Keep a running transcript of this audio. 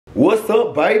What's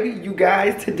up, baby? You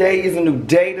guys, today is a new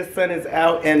day. The sun is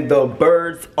out and the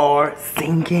birds are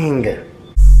singing.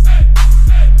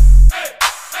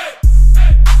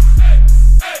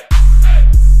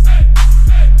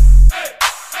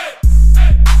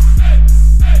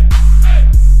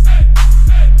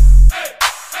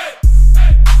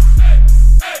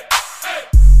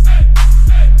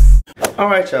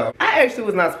 Alright, y'all. I actually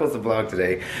was not supposed to vlog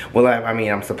today. Well, I mean,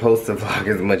 I'm supposed to vlog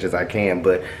as much as I can,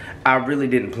 but I really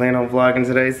didn't plan on vlogging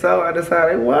today, so I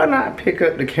decided, why not pick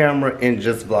up the camera and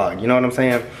just vlog? You know what I'm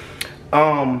saying?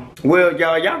 Well,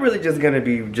 y'all really just gonna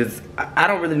be I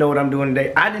don't really know what I'm doing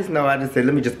today. I just said,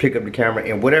 let me just pick up the camera,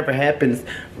 and whatever happens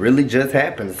really just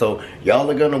happens. So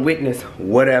y'all are gonna witness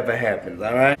whatever happens,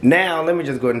 alright? Now, let me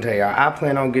just go ahead and tell y'all, I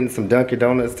plan on getting some Dunkin'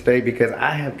 Donuts today because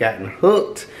I have gotten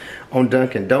hooked on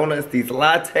Dunkin' Donuts. These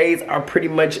lattes are pretty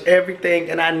much everything,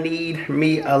 and I need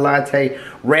me a latte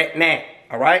right now.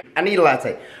 Alright, I need a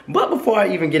latte. But before I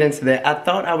even get into that, I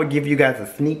thought I would give you guys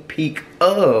a sneak peek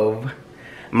of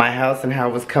my house and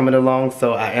how it's coming along,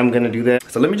 so I am gonna do that.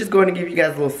 So let me just go ahead and give you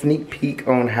guys a little sneak peek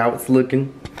on how it's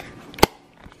looking.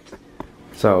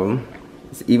 So,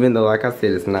 even though, like I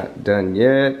said, it's not done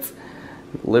yet,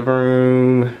 living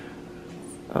room,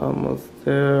 almost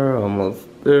there, almost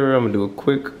there. I'm gonna do a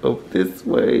quick up this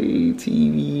way,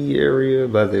 TV area,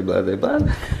 blah, blah, blah, blah.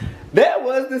 That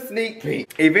was the sneak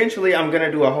peek. Eventually, I'm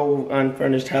gonna do a whole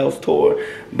unfurnished house tour,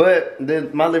 but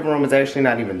my living room is actually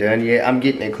not even done yet. I'm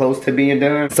getting it close to being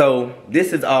done. So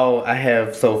this is all I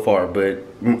have so far, but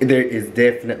there is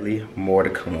definitely more to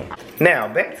come.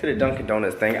 Now, back to the Dunkin'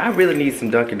 Donuts thing. I really need some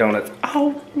Dunkin' Donuts.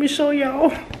 Oh, let me show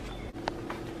y'all.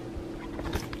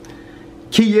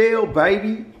 Keyel,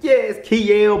 baby. Yes,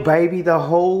 Keyel, baby. The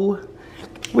whole,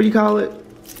 what do you call it?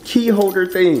 Key holder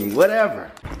thing,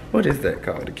 whatever. What is that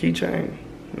called? A keychain?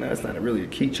 No, it's not really a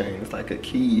keychain. It's like a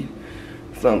key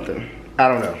something. I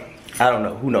don't know. I don't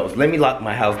know. Who knows? Let me lock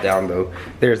my house down though.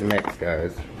 There's Max,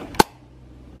 guys.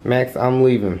 Max, I'm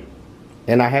leaving.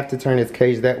 And I have to turn his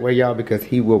cage that way, y'all, because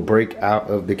he will break out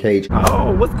of the cage.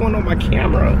 Oh, what's going on with my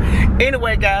camera?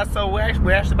 Anyway, guys, so we're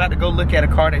actually about to go look at a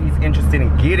car that he's interested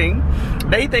in getting.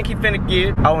 They think he finna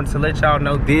get. I want to let y'all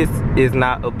know this is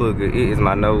not a booger. It is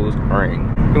my nose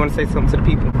ring. You want to say something to the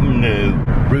people? No.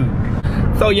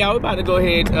 Rude. So, y'all, we're about to go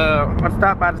ahead. I'll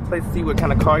stop by this place to see what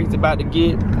kind of car he's about to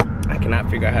get. I cannot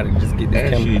figure out how to just get this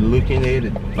camera. Actually looking at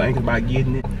it, thinking about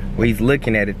getting it. Well, he's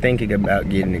looking at it, thinking about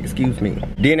getting it, excuse me.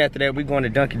 Then after that, we're going to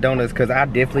Dunkin' Donuts because I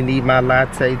definitely need my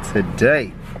latte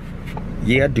today.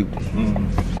 Yeah, I do.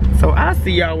 So I'll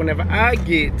see y'all whenever I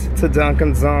get to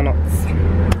Dunkin' Donuts.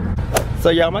 So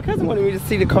y'all, my cousin wanted me to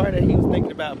see the car that he was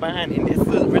thinking about buying, and this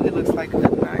really looks like a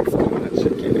nice car.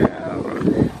 Check it out.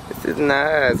 This is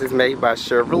nice. It's made by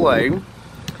Chevrolet.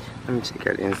 Let me check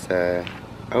out the inside.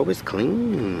 Oh, it's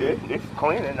clean. Yeah, it's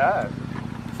clean and nice.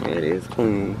 Yeah, it is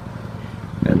clean.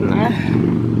 That's nice.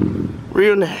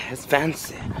 Real nice,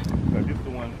 fancy. This is the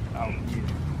one I don't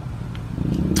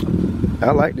get.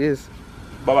 I like this.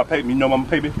 But my paper, you know my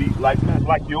paper feet like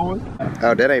yours?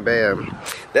 Oh, that ain't bad.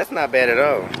 That's not bad at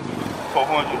all.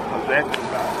 400,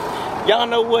 exactly. Y'all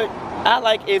know what? I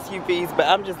like SUVs, but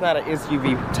I'm just not an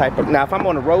SUV type of. Now, if I'm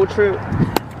on a road trip,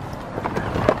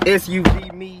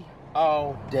 SUV me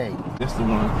all day. This the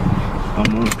one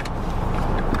I'm on.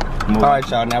 All right,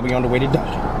 y'all. Now we on the way to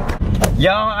Dunkin'.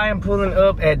 Y'all, I am pulling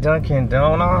up at Dunkin'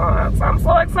 Donuts. I'm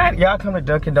so excited. Y'all come to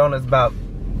Dunkin' Donuts about,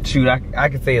 shoot, I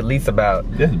could say at least about.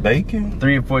 That's bacon?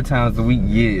 3 or 4 times a week,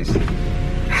 yes.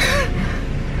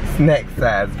 Snack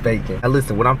size bacon. Now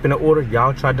listen, what I'm finna order,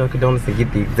 y'all try Dunkin' Donuts and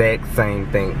get the exact same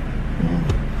thing.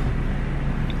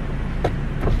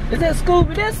 Is that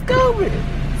Scooby? That's Scooby.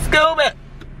 Scooby.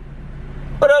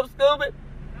 What up,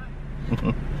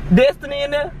 Scooby? Destiny in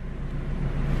there?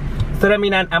 So that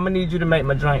mean I'm gonna need you to make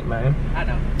my drink, man. I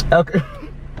know. Okay.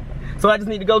 So I just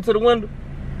need to go to the window?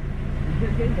 You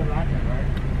just getting your latte,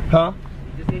 right? Huh?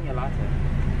 You just getting your latte.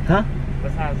 Huh?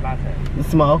 What size latte?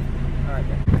 Small. Alright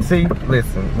then. See,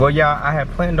 listen. Well, y'all, I had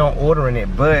planned on ordering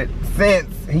it, but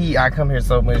since I come here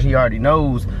so much, he already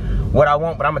knows what I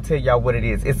want, but I'm gonna tell y'all what it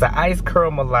is. It's an iced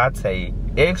caramel latte,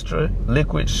 extra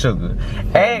liquid sugar.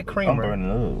 Add creamer. I'm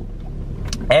burning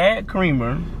up. Add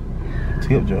creamer.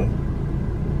 Tip jar.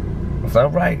 It's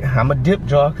alright. I'm a dip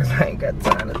jar because I ain't got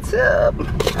time to tip.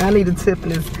 I need a tip in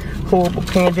this horrible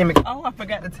pandemic. Oh, I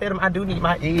forgot to tell them I do need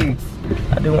my eggs.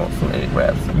 I do want some egg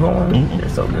wraps. You want one? They're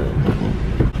so good.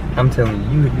 I'm telling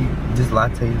you, this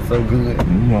latte is so good.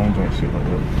 You know I don't drink shit like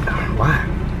that. Why?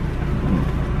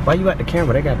 Why you at the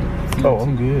camera? They got the. Oh,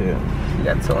 I'm good. You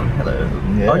got to tell them hello.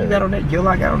 Yeah. Oh, you got on that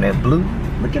yellow, I got on that blue.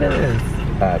 Look at this.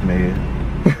 Alright, man.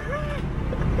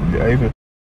 Yeah, even.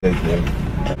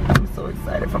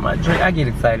 drink. I get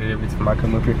excited every time I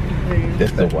come up here.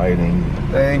 That's the white in you.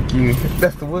 Thank you.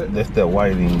 That's the what? That's the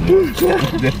white in you.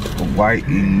 That's the white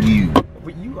in you.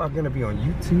 But you are gonna be on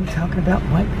YouTube talking about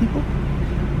white people?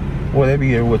 Well, they be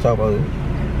here, we'll talk about it.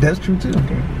 That's true too.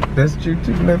 Okay. That's true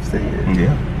too. Enough said.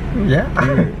 Yeah. Yeah.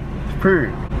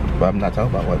 Period. But I'm not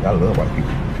talking about white. I love white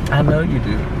people. I know you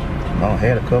do. I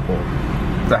had a couple.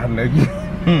 I know you.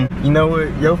 You know what?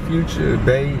 Your future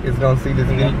bae is gonna see this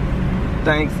video.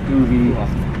 Thanks, Scooby.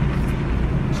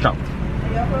 Stop.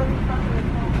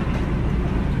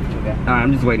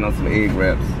 I'm just waiting on some egg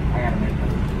wraps.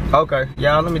 Okay,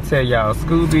 y'all. Let me tell y'all,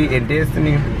 Scooby and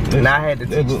Destiny. And I had to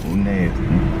teach. That look nasty.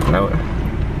 No.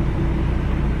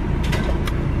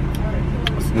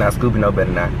 Now Scooby know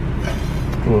better now.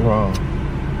 What's wrong?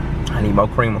 I need more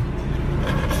creamer.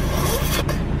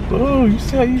 Oh, you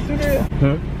see how you do that?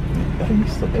 Hmm? You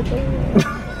suck at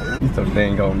that. You so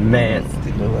dang on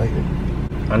nasty. Look like it.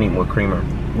 I need more creamer.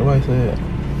 Nobody said.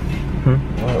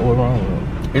 What's wrong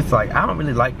with it? It's like I don't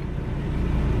really like it.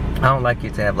 I don't like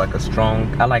it to have like a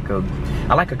strong. I like a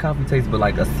coffee taste, but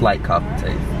like a slight coffee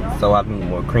taste. So I need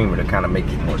more creamer to kind of make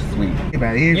it more sweet.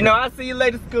 You know, I'll see you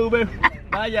later, Scooby.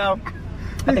 Bye, y'all.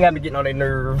 I think I be getting on their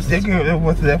nerves.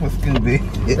 What's that for Scooby?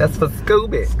 That's for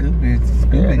Scooby. Scooby.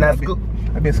 Yeah, not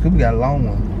I bet Scooby got a long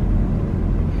one.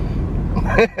 Oh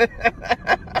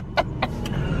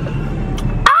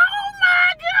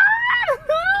my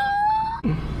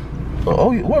God!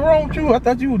 Oh, what wrong with you? I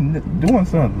thought you were doing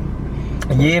something.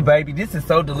 Yeah, baby, this is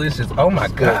so delicious. Oh my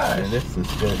God. This is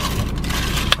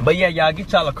disgusting. But yeah, y'all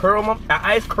get y'all a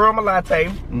iced caramel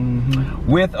latte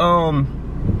with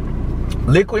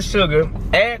liquid sugar,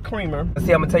 add creamer.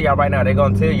 See, I'm gonna tell y'all right now, they're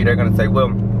gonna say, well,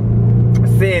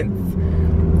 since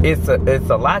it's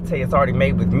a latte, it's already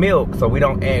made with milk, so we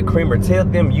don't add creamer. Tell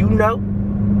them you know,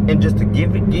 and just to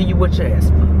give you what you asked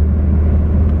for.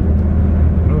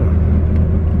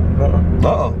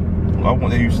 Uh-oh. I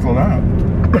want you to slow down.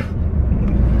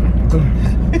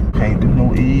 Can't do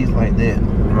no eggs like that.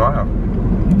 Wow.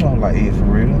 You don't like eggs for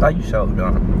real. How you show,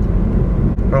 done?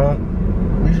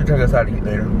 You should take us out to eat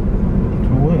later.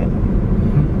 For what?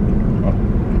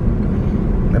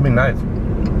 That'd be nice.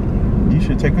 You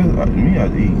should take me out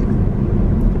to eat.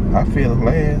 I feel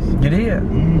last. You did?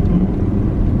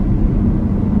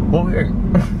 What we ate?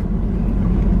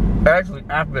 Actually,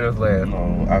 I feel us last.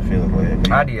 No, I feel last.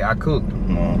 Yeah. I did. I cooked.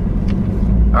 No.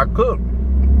 I cooked.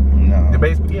 No. The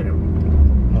baked spaghetti. No.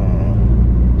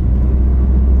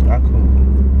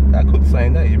 I cooked the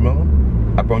same day, you remember?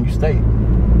 I brought you steak.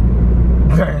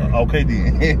 Okay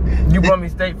then. You brought me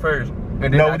steak first.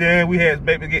 And then then we had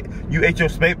baked spaghetti. You ate your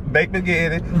baked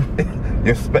spaghetti,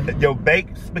 your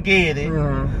baked spaghetti,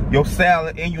 your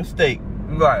salad, and your steak.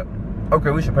 Right.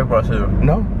 Okay, we should pay for ourselves.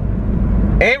 No.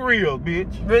 And real,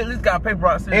 bitch. We at least got to pay for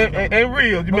ourselves. And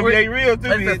real. You remember they real too,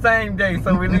 bitch. It's the same day,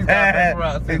 so we at least got to pay for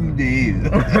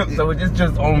ourselves. So it's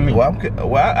just on me. Well,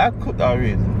 I cooked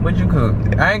already. What'd you cook?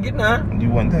 I ain't getting none.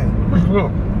 You one thing. What you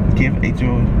cook? Kim ate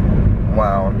yours.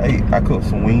 Wow. Hey, I cooked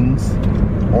some wings.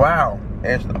 Wow.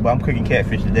 Actually, but I'm cooking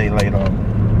catfish today later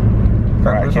on.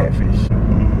 Fried catfish.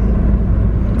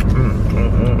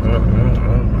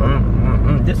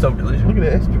 This is so delicious. Look at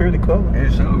that, it's pretty color.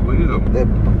 It's so weird.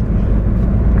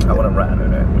 I want to ride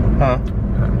on that. Huh?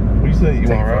 What you say? You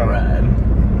want to ride?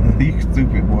 You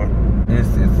stupid boy. This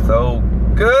is so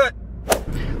good.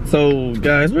 So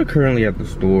guys, we're currently at the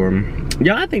store.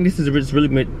 Y'all, I think this is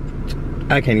really,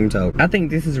 I can't even talk. I think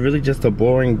this is really just a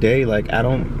boring day. Like, I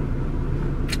don't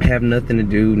have nothing to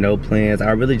do, no plans.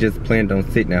 I really just planned on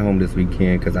sitting at home this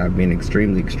weekend because I've been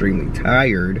extremely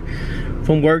tired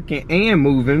from working and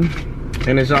moving.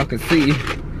 And as y'all can see,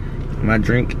 my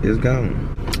drink is gone.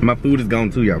 My food is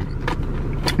gone too, y'all.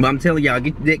 But I'm telling y'all,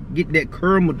 get that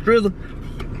caramel drizzle.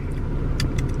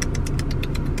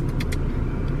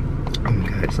 Oh my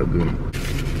God, it's so good.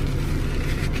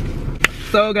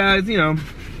 So guys, you know,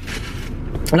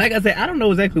 like I said, I don't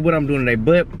know exactly what I'm doing today,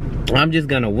 but I'm just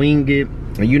gonna wing it.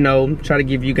 You know, try to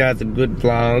give you guys a good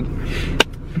vlog.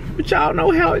 But y'all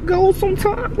know how it goes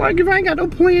sometimes. Like, if I ain't got no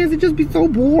plans, it just be so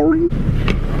boring.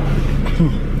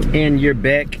 And you're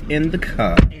back in the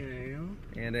car.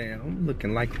 And I'm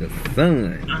looking like the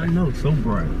sun. I know, so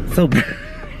bright. So bright.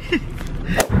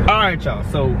 Alright, y'all.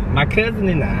 So my cousin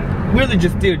and I really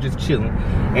still just chilling.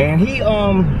 And he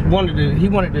wanted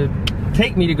to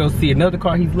take me to go see another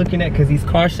car he's looking at because he's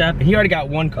car shopping. He already got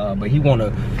one car, but he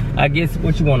wanna, I guess,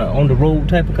 what you want, a on the road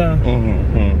type of car?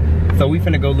 So we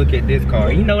finna go look at this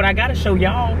car. You know what, I gotta show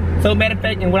y'all. So matter of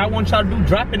fact, and what I want y'all to do,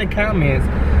 drop in the comments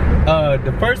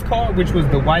the first car, which was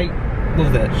the white what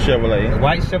was that? Chevrolet. The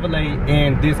white Chevrolet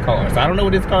and this car. So I don't know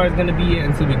what this car is gonna be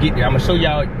until we get there. I'm gonna show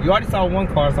y'all. You already saw one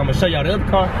car, so I'm gonna show y'all the other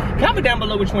car. Comment down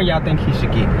below which one y'all think he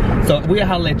should get. So we'll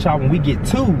holler at y'all when we get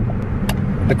to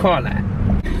the car lot.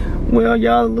 Well,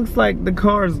 y'all, it looks like the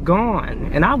car's gone,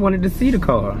 and I wanted to see the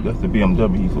car. That's the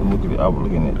BMW. He's looking at. I was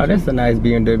looking at. Oh, that's a nice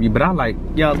BMW, but I like,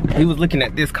 y'all, he was looking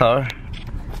at this car.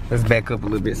 Let's back up a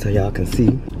little bit so y'all can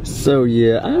see. So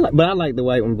yeah, I like the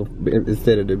white one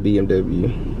instead of the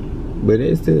BMW. But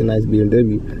it's still a nice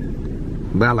BMW.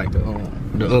 But I like the other one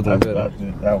better. I was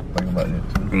thinking about that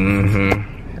too.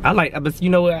 I like, but you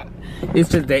know what? It's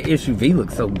just that SUV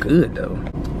looks so good though.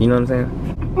 You know what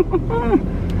I'm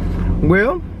saying?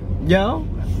 Well, y'all,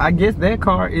 I guess that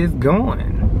car is gone.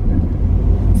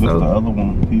 What's the other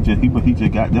one? He just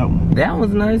got that one. That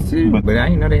was nice too. But I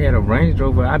didn't know they had a Range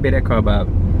Rover. I bet that car about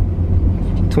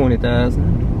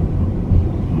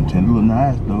 20,000. They look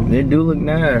nice though. They do look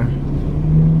nice.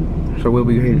 So where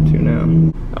we headed to now?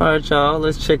 Alright y'all,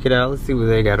 let's check it out. Let's see what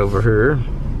they got over here.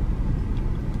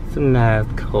 Some nice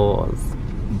cars.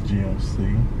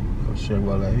 GMC, a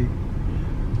Chevrolet.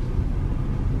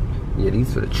 Yeah,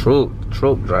 these are the truck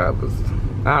drivers.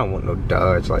 I don't want no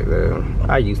Dodge like that.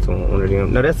 I used to want one of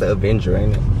them. No, that's an Avenger,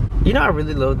 ain't it? You know, I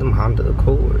really love them Honda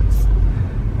Accords.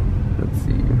 Let's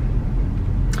see.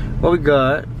 What we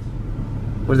got?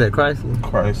 What is that, Chrysler?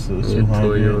 Chrysler, Yeah,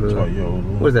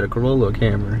 Toyota. What is that, a Corolla or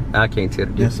Camry? I can't tell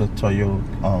the difference. That's a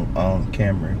Toyota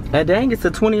Camry. Dang, it's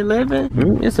a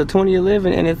 2011? It's a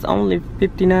 2011 and it's only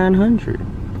 $5,900.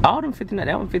 All them 59,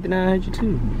 that one $5,900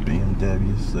 too.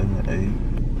 BMW 7.8.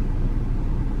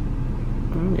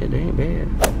 Yeah, they ain't bad.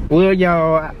 Well,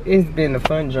 y'all, it's been a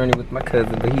fun journey with my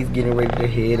cousin, but he's getting ready to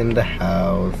head in the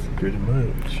house. Pretty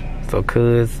much. So,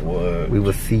 cuz, What? we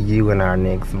will see you in our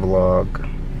next vlog.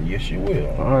 Yes, you will.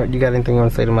 Alright, you got anything you want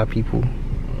to say to my people?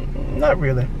 Not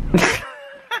really.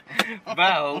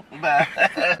 Bye. Bye.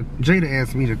 Jada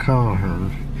asked me to call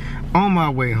her on my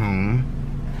way home.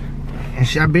 And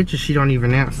I bet you she don't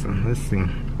even answer. Let's see.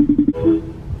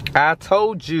 I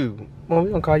told you. Well,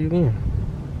 we gonna call you again.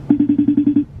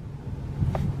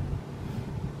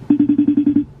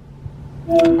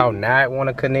 Oh, now I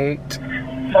wanna connect.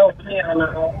 Oh, yeah,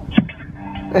 no.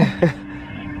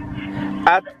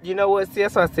 You know what? See,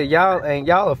 that's what I said.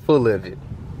 Y'all are full of it.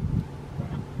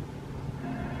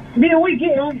 Man, we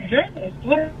getting dressed.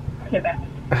 What about?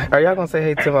 Are y'all gonna say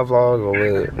hey to my vlog or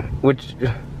what? Which?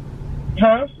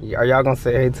 Huh? Are y'all gonna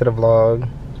say hey to the vlog?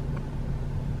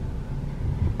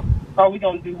 Are we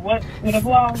gonna do what with the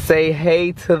vlog? Say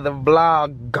hey to the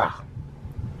vlog.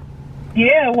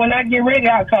 Yeah, when I get ready,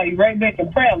 I'll call you right back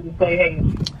and proudly say hey.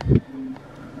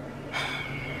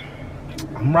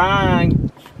 I'm right.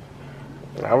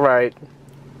 All right.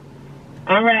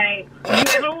 All right. You at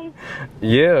home?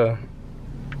 Yeah.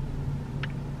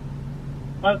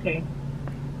 Okay.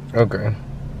 Okay.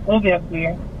 We'll get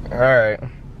there. All right.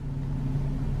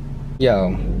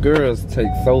 Yo, girls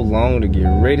take so long to get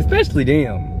ready, especially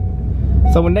them.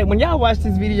 So when y'all watch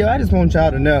this video, I just want y'all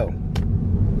to know.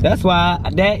 That's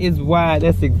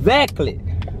exactly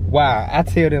why I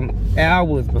tell them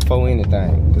hours before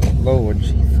anything. Lord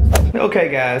Jesus. Okay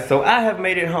guys, so I have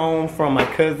made it home from my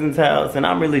cousin's house and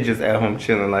I'm really just at home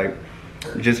chilling, like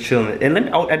just chilling. And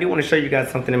I do want to show you guys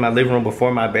something in my living room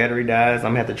before my battery dies.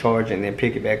 I'm gonna have to charge it and then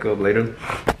pick it back up later.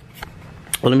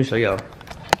 Well, let me show y'all.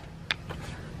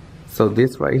 So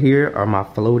this right here are my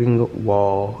floating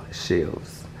wall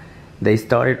shelves. They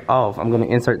started off, I'm gonna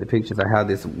insert the pictures of how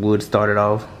this wood started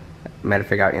off. Matter of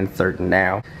fact, I'll insert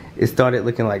now. It started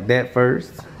looking like that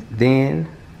first. Then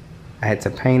I had to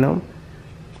paint them.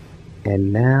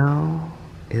 And now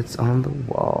it's on the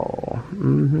wall.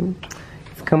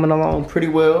 It's coming along pretty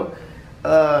well.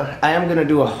 I am gonna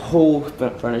do a whole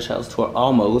furnished house tour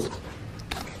almost.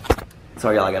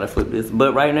 Sorry y'all, I gotta flip this.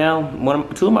 But right now,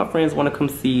 two of my friends wanna come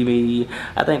see me.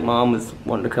 I think mom is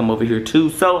wanting to come over here too.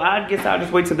 So I guess I'll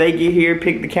just wait till they get here,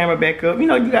 pick the camera back up. You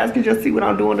know, you guys can just see what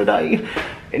I'm doing today.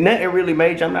 And nothing really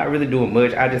major, I'm not really doing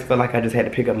much. I just felt like I just had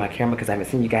to pick up my camera because I haven't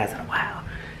seen you guys in a while.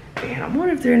 And I'm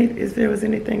wondering if there was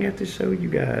anything I have to show you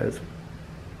guys.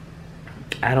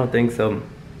 I don't think so.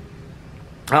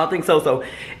 I don't think so. So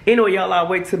anyway, y'all, I'll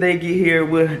wait till they get here.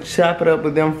 We'll chop it up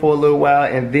with them for a little while,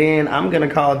 and then I'm gonna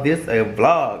call this a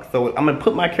vlog. So I'm gonna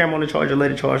put my camera on the charger,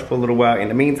 let it charge for a little while. In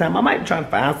the meantime, I might try and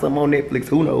find something on Netflix,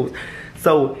 who knows.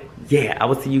 So yeah, I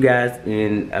will see you guys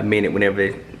in a minute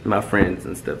whenever my friends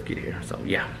and stuff get here. So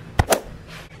yeah. What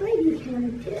are you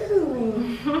trying to do?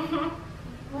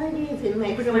 What is it,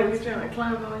 my friend? We're trying to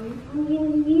climb on you. I'm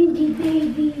gonna use you,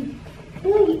 baby.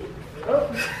 Wait. Oh.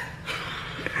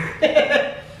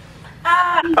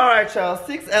 Alright y'all,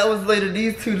 6 hours later,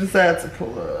 these two decide to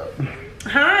pull up.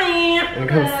 Hi. And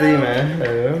come see,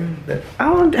 man.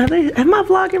 Have my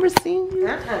vlog ever seen you?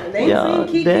 They ain't seen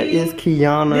Kiki. That is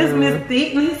Kiana. This Miss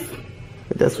Thickness.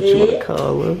 That's what you want to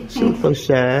call her. She was so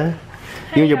shy.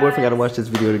 You and your boyfriend gotta watch this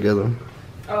video together.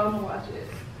 Oh, I'm gonna watch it.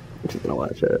 She's gonna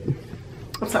watch it.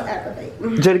 I'm so aggravated.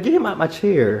 Jada, get him out my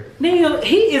chair. Neil,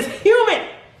 he is human.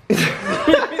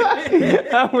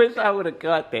 I wish I would have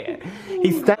got that.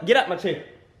 Get out my chair.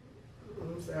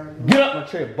 I'm sorry. Get out my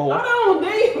chair, boy. Hold on,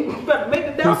 Dave. You better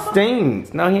make the door. He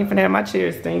stings. No, he ain't finna have my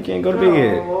chair stinking. Go to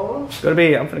bed. Oh. Go to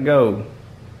bed. I'm finna go.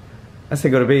 I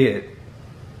said go to bed.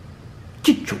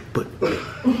 Get your butt.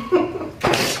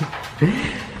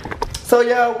 So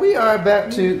y'all, we are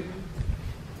back to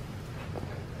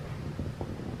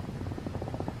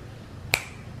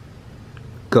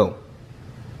go.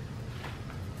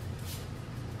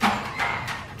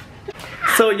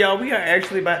 So y'all, we are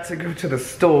actually about to go to the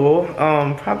store.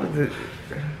 Probably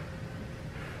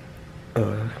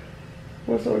the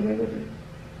what's our name?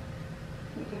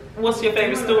 What's your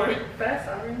favorite store? Fast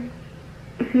already.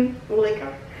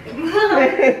 Liquor.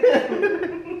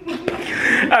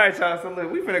 Alright y'all, so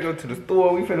look, we finna go to the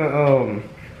store. We finna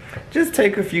just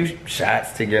take a few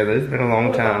shots together. It's been a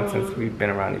long time since we've been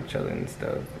around each other and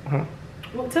stuff. Huh?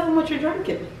 Well, tell them what you're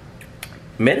drinking.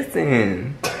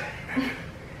 Medicine.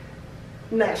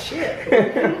 Not shit.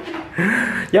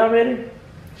 Y'all ready?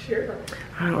 Sure.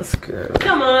 Alright, let's go.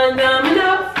 Come on,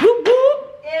 Domino. Whoop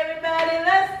whoop. Everybody,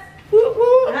 let's whoop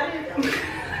whoop. How do you go?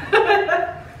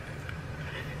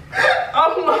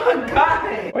 Oh my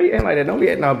God. Why you acting like that? Don't be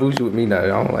acting all bougie with me now. I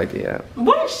don't like that.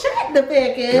 Boy, shut the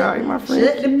fuck up. Nah, you my friend.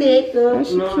 Shut the fuck up.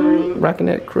 She cute. Rocking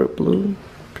that crip blue.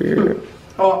 Period.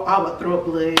 Oh, I would throw up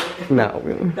blood. No,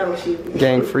 Don't shoot me.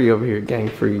 gang free over here. Gang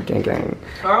free. Gang gang.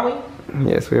 Are we?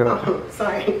 Yes, we are. Oh,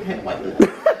 sorry.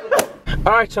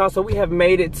 Alright y'all, so we have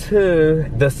made it to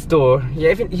the store.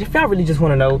 Yeah, if y'all really just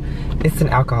want to know, it's an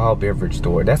alcohol beverage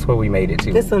store. That's where we made it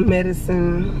to. It's a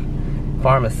medicine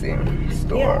Pharmacy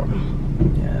store.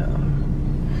 Yeah.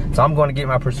 So I'm going to get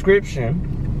my prescription.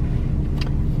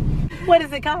 What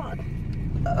is it called?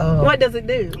 What does it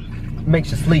do?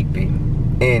 Makes you sleepy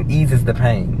and eases the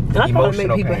pain. I thought it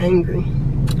made people angry.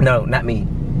 No, not me.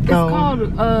 It's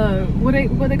called what they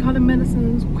call the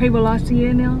medicines?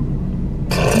 Quavolacier now.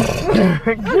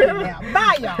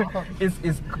 Bye y'all.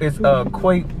 It's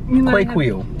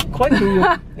Quaquil.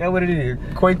 Quaquil. Yeah, what it is.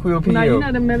 Quaquil PL. Now you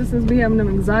know the medicines be having them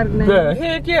exotic names. Yeah,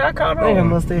 heck yeah, I caught They have on.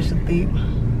 mustache and thick.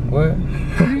 What?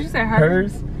 Did you say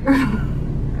hers?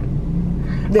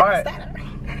 Alright.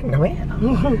 No man.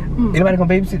 Anybody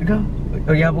gonna babysit to go?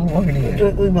 Oh y'all both walking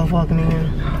in. We both walking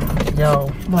in. Yo.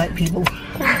 Black people.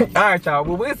 Alright y'all,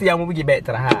 well we'll see y'all when we get back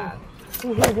to the hive.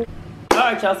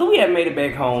 Alright y'all, so we have made it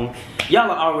back home. Y'all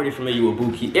are already familiar with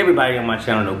Buki. Everybody on my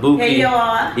channel know Buki. Hey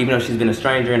y'all. Even though she's been a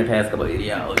stranger in the past couple of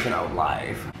videos, you know,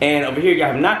 live. And over here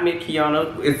y'all have not met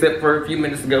Kiana, except for a few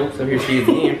minutes ago, so here she is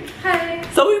again. Hey.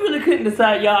 So we really couldn't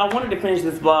decide, y'all. I wanted to finish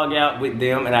this vlog out with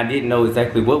them, and I didn't know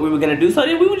exactly what we were gonna do. So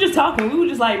then we were just talking. We were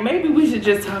just like, maybe we should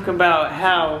just talk about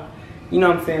how, you know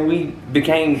what I'm saying, we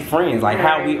became friends. Like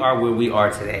how we are where we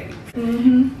are today.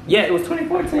 Yeah, it was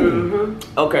 2014.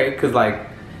 Okay, cause like,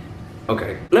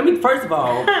 okay. Let me, first of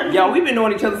all, y'all, we've been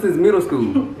knowing each other since middle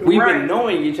school. We've been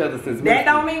knowing each other since middle That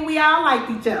don't mean we all like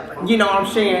each other. You know what I'm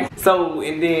saying? So,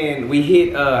 and then we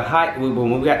hit high,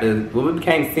 when we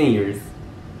became seniors,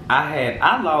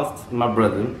 I lost my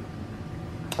brother.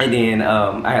 And then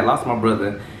I had lost my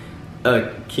brother.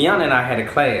 Kiana and I had a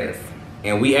class.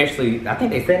 And we actually, I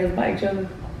think they sat us by each other.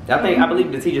 I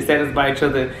believe the teacher sat us by each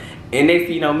other. And next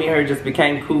thing you know, me and her just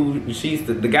became cool.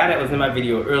 The guy that was in my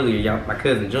video earlier, y'all, my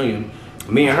cousin Junior,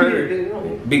 me and her,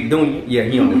 Big Dunya, yeah,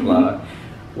 he on this vlog.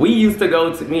 We used to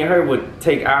go to, me and her would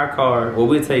take our car, or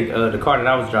we'd take the car that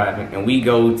I was driving, and we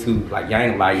go to, like, y'all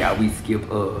ain't gonna lie, y'all, we skip,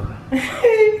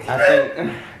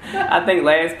 I think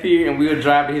last period, and we would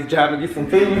drive to his job and get some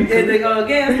food. Is it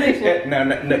gas station?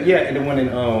 No, yeah, and the one in,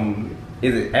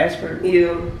 is it Ashford?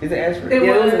 Yeah. Is it Ashford? It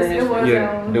was.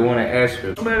 Yeah, the one at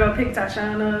Ashford. We're gonna pick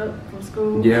Tashana up from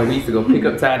school. Yeah, we used to go pick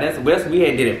up Ty. That's we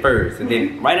had did it first, and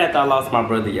then right after I lost my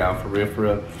brother, y'all, for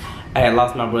real, I had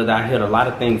lost my brother. I held a lot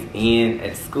of things in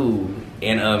at school,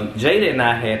 and Jada and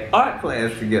I had art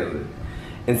class together,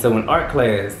 and so in art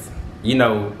class, you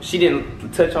know, she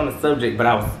didn't touch on the subject, but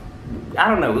I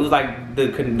don't know, it was like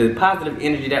the positive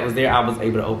energy that was there. I was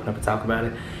able to open up and talk about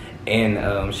it,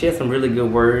 and she had some really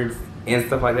good words and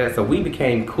stuff like that. So we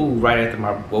became cool right after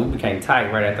we became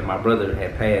tight right after my brother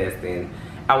had passed, and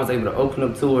I was able to open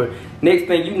up to her. Next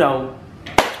thing you know,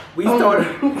 we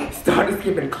started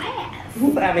skipping class.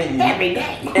 I mean, every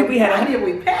day. And we had How did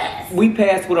we pass? we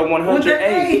passed with a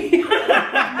 108.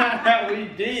 We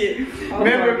did.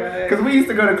 Remember? Because we used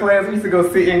to go to class, we used to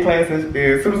go sit in class, and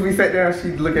as soon as we sat down,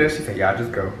 she'd look at us, she'd say, y'all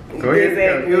just go. Go ahead.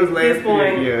 Exactly. Go. It was last This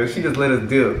point. year. Yeah, she just let us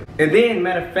dip. And then,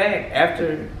 matter of fact,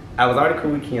 after I was already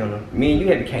cool with Kiana, me and you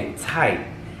had became tight.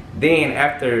 Then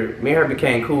after me and her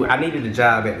became cool, I needed a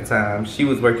job at the time. She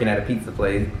was working at a pizza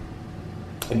place.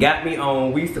 Got me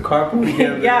on, we used to carpool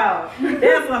together. Y'all,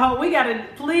 there's a whole, we gotta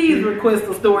please request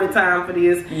a story time for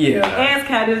this. Yeah. Ask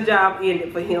how this job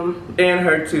ended for him. And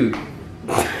her too.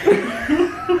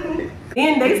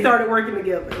 Then they started working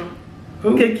together.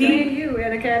 Who? Me and you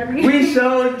at Academy. We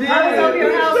sure did. I was over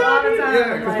your house all the time.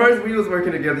 Yeah, because like- first we was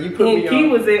working together. You put And me Key on.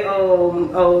 was at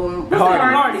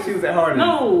Hardy. She was at Hardy.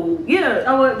 No, yeah.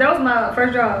 Oh, well, that was my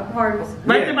first job, Harvest.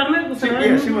 Right there by the medical center.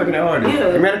 Yeah, she working at Hardy.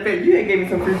 Yeah. Matter of fact, you had gave me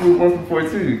some free food once before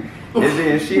too. And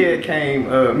then she had came,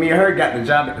 me and her got the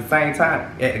job at the same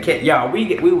time. Y'all,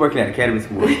 we were working at Academy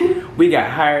School. We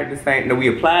got hired the same, no, we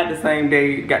applied the same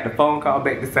day, got the phone call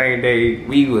back the same day.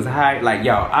 We was hired, like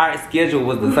y'all, our schedule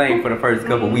was the same for the first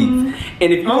couple weeks.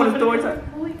 And if you want a story time,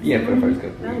 yeah, for the first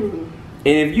couple weeks.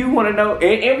 And if you want to know,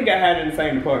 and we got hired in the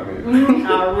same department.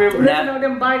 I remember. Listen to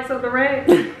them bikes up the rack.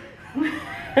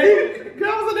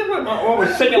 I was in there with my arm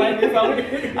was shaking like this. I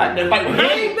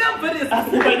ain't built for this. I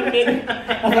said, wait a minute. I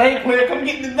said, hey, player, come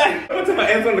get this thing. I took my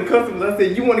ass on the customers. I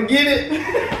said, you want to get it?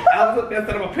 I was up there, I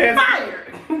said, I'm going to pass it.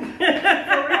 For real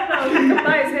though, the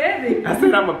bike's heavy. I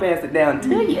said, I'm going to pass it down to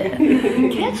you.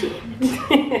 Catch it.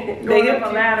 They up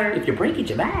a ladder. If you break it,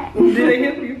 you buy it. Did they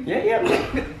help you?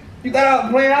 Yeah. You thought I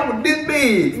was playing? I was this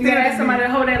big. You gotta ask somebody to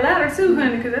hold that ladder too,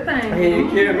 honey, because that thing.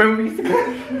 Yeah, remember we used to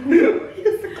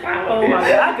climb Oh my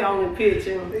God, I can only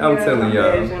picture. I'm telling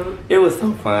y'all, it was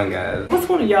so fun, guys. What's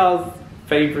one of y'all's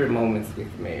favorite moments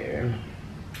with Mary?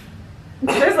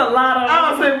 There's a lot of.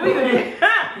 I was saying we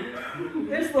did.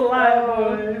 There's a lot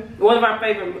of. One of our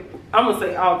favorite. I'm gonna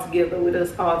say all together with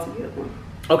us all together.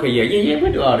 Okay, yeah,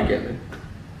 we do all together.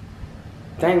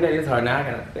 Dang, that is hard. Now I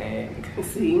gotta think.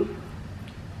 See.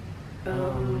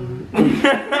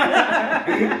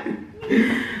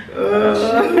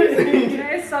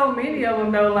 There's so many of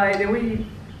them though, like that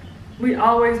we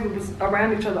always was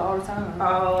around each other all the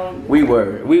time. We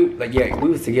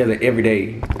was together every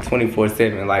day,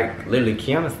 24/7. Like literally,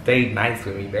 Kiana stayed nice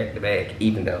with me back to back,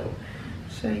 even though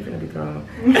she ain't gonna be thrown.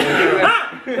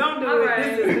 Don't do it.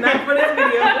 This is not for this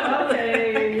video.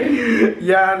 Okay.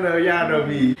 Y'all know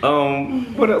me.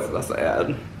 What else was I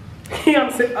saying?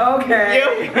 I'm saying, okay. Yeah,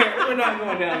 we're not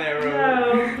going down that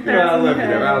road. No,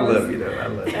 I love you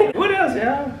though. What else,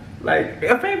 y'all? Like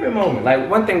a favorite moment. Like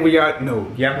one thing we all know.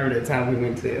 Y'all remember that time we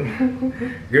went to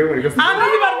girl when it goes. I know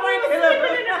you about to bring this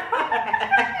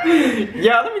up.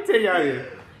 Y'all, let me tell y'all this.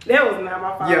 That was not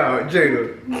my fault. Yo,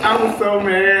 Jada, I was so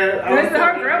mad.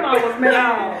 Her grandma was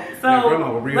mad. So grandma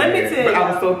was real let me mad, tell but y'all. I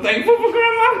was so thankful for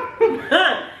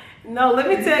grandma. No, let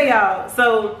me tell y'all.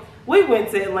 So we went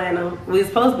to Atlanta. We was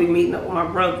supposed to be meeting up with my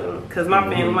brother because my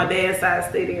family, my dad's side,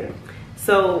 stay there.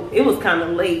 So it was kind of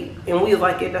late, and we was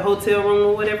like at the hotel room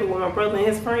or whatever with my brother and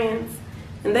his friends,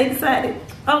 and they decided,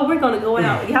 oh, we're gonna go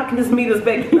out. Y'all can just meet us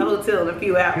back in the hotel in a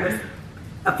few hours.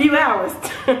 A few hours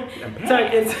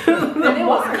turned into And it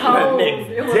was cold.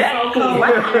 It was so cold.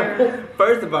 Wow.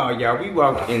 First of all, y'all, we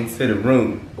walked into the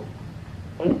room.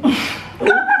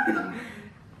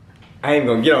 I ain't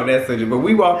gonna get on that subject, but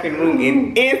we walked in the room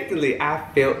and instantly I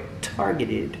felt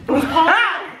targeted. Was it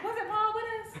Paul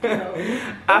with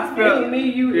us? I felt me,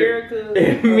 you, Erica,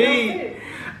 me.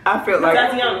 I felt like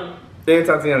Tatiana. And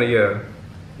Tatiana, yeah.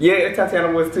 Yeah, and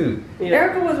Tatiana was too. Yeah.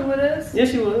 Erica wasn't with us.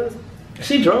 Yes, she was.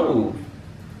 She drove.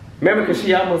 Remember, because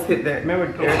she almost hit that. Remember,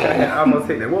 Erica had almost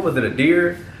hit that. What was it, a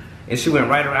deer? And she went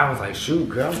right around. I was like, shoot,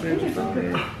 girl, man, you so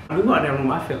bad. We walked in that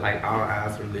room, I felt like all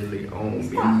eyes were literally on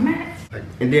me. Like,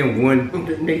 and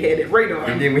then They had it radar.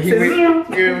 and then when he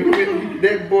went,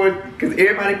 that boy, because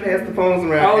everybody passed the phones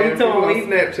around. Oh, you and told people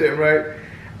me. on Snapchat, right?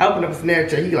 I opened up a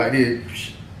Snapchat, he like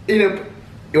this. You know,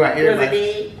 like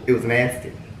everybody, it was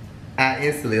nasty. I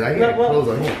instantly, like, he had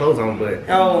clothes on, but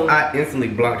I instantly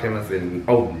blocked him. I said,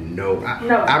 oh no.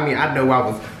 I mean, I know I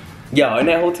was, y'all, in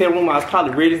that hotel room, I was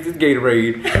probably ready as this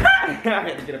Gatorade. I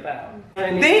had to get up out.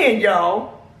 Then,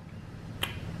 y'all,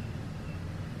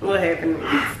 What happened?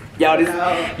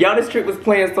 y'all, this trip was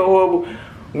playing so horrible.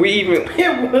 We even,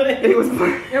 it was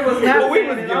not we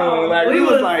was at young, all. like, we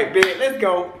was like, bitch, let's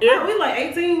go. Yeah, we like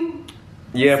 18.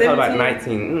 Yeah, probably about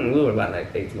 17. 19. We were about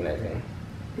like 18, 19.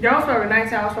 Y'all was probably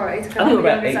 19, I was probably 18. I think we were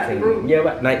about Youngest out the 18. group. Yeah,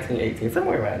 about 19, 18,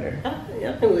 somewhere around there. Yeah,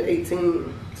 I think we were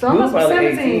 18. So I We must be was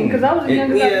probably 17 because I was the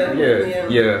youngest out the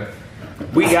group. Yeah.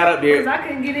 We got up there. Cause I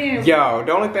couldn't get in. Y'all,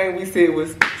 the only thing we said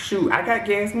was, shoot, I got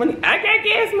gas money. I got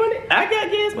gas money. I got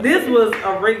gas money. This was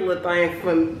a regular thing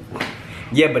for me.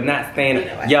 Yeah, but not staying.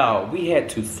 Y'all, we had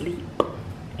to sleep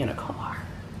in a car.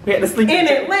 We had to sleep in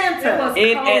Atlanta.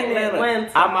 In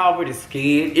Atlanta. I'm already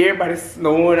scared. Everybody's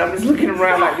snoring. I'm just looking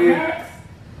around like this.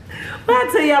 But I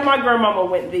tell y'all, my grandmama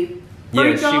went deep.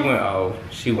 Yeah, she went off.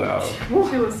 She went off.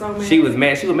 She was so mad. She was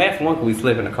mad. She was mad for one because we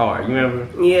slept in the car. You remember?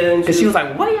 Yeah. Because she was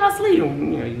like, "Why y'all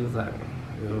sleeping?" You know, you was like.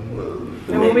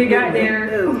 And when we got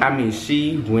there, I mean,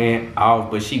 she went off,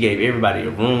 but she gave everybody a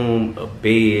room, a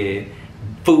bed,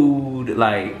 food.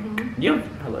 Like,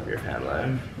 I love your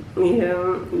family.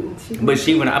 Yeah. But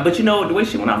she went out. But you know the way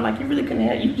she went out, like you really couldn't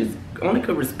have. You just only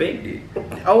could respect it.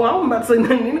 Oh, I was about to say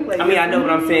nothing anyway. I mean, I know what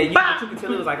I'm saying. You could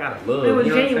tell it was like out of love. it was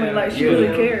you know genuine. Like she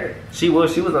really cared. She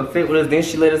was upset with us. Then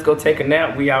she let us go take a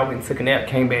nap. We all went and took a nap.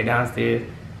 Came back downstairs,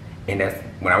 and that's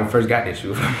when I first got there. She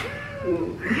was.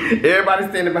 Everybody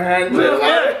standing behind me.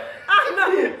 I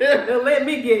know. They'll let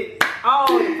me get all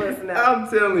the personality. I'm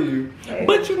telling you. Hey.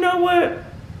 But you know what?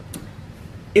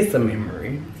 It's a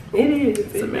memory. It is.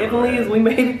 It definitely is. We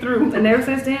made it through. And ever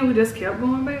since then, we just kept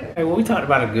going back. Hey, well, we talked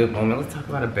about a good moment. Let's talk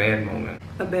about a bad moment.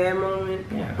 A bad moment?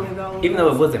 Yeah. Even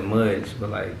though it wasn't much, but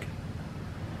like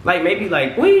maybe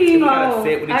like we got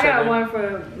upset with each other. I got one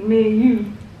for me and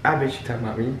you. I bet you talking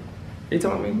about me. You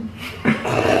talking about me?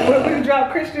 When we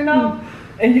dropped Christian off,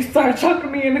 and you started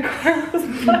choking me in the car.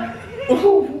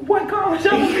 What car was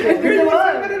in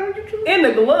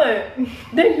the blood.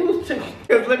 Then you was choking.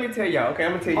 Cause let me tell y'all, okay,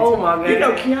 I'm gonna tell you. Oh my God. You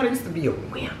know, Kiana used to be a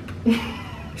wimp.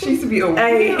 She used to be a wimp.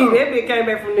 Hey, that bitch came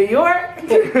back from New York.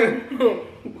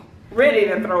 Ready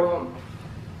to throw him.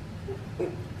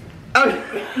 I'm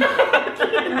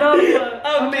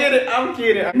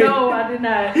kidding. No, I did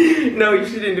not. No,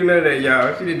 she didn't do none of that,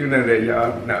 y'all. She didn't do none of that,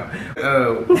 y'all. No.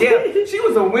 Yeah, she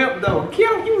was a wimp though.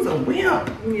 Kiana, you was a wimp.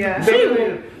 Yeah.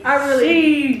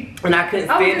 And I couldn't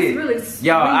stand it. Really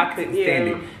y'all, I couldn't stand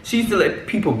it. She used to let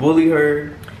people bully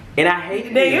her, and I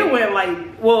hated it. It went like,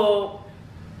 well,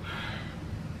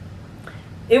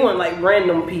 it wasn't like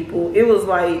random people. It was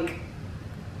like,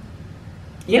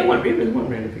 yeah, it really wasn't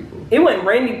random people. It wasn't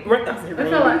randy. I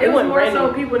feel like it was more random.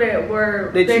 So people that were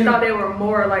they thought they were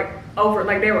more like over,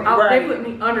 like they were out. Right. They put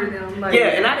me under them. Like,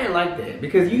 yeah, and I didn't like that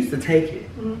because you used to take it,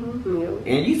 and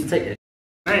you used to take it.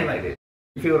 I ain't like that.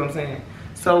 You feel what I'm saying?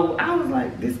 So I was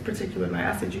like, this particular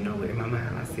night, I said, you know what, in my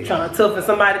mind, I said, trying to toughen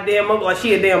somebody damn up like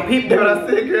she a damn pit bull. I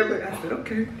said, girl, I said,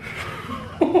 okay.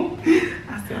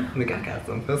 I said, look, I got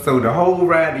something. So the whole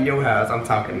ride to your house, I'm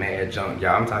talking mad junk,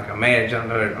 y'all. I'm talking mad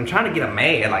junk. I'm trying to get her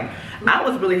mad. Like, I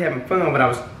was really having fun, but I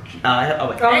was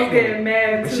getting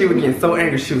mad too. She was getting so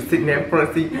angry. She was sitting there in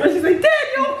front seat. And she said,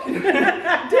 Daniel,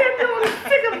 Daniel, I'm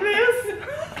sick of this.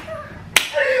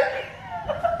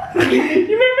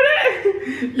 You remember that?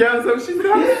 Yeah, so she said,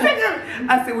 I'm sick of it.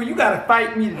 I said, well, you gotta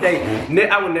fight me today.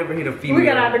 I would never hit a female. We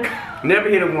got out the car. Never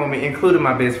hit a woman, including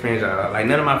my best friends, y'all. Like,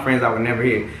 none of my friends I would never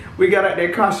hit. We got out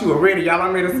that car, she was ready, y'all. I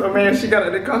made her so mad. She got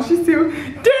out that car, she still,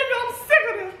 Daniel, I'm sick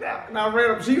of this now. And I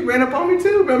ran up, she ran up on me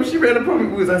too. Remember, she ran up on me.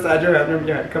 We was outside your house. Remember,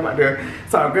 you had to come out there.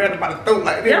 So I grabbed her by the throat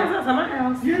like that. That was outside my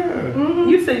house. Yeah.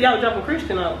 You said y'all dropping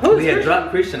Christian off. We had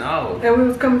dropped Christian off. And we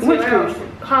was coming to your house.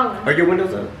 Holland. Are your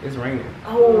windows up? It's raining.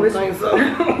 Oh, it's raining.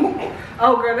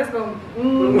 Oh, girl, that's gonna.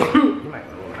 You might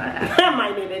want to I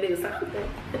might need to do something.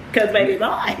 Cause baby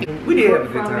boy. We did have a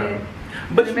good time.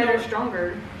 But it made her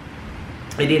stronger.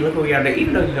 It did. Look what we got there.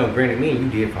 Even though, you know, granted, me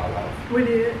and you did fall off. We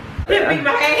did. It beat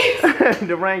my ass.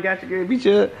 The rain got you good. Beat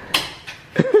you up.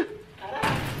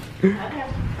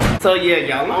 So yeah,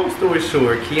 y'all, long story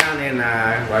short, Kiana and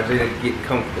I, while they get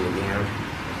comfortable again.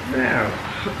 Now.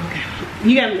 Okay.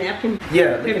 You got a napkin?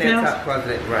 Yeah, looking at top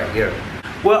closet, right, yeah.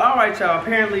 Well, alright y'all,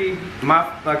 apparently my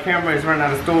camera is running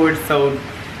out of storage, so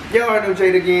y'all already know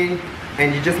Jada again,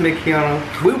 and you just met Kiana.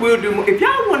 We will do more. If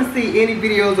y'all want to see any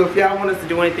videos, or if y'all want us to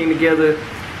do anything together,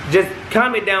 just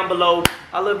comment down below.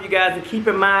 I love you guys, and keep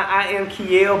in mind, I am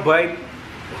Keyel, baby.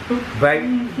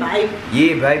 Baby. Bye.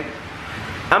 Yeah, baby.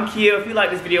 I'm Keyel. If you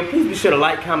like this video, please be sure to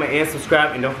like, comment, and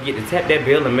subscribe, and don't forget to tap that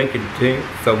bell and make it ding.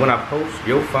 So when I post,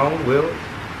 your phone will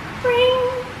ring,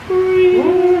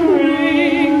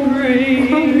 ring,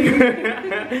 ring,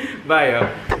 ring. Bye, y'all.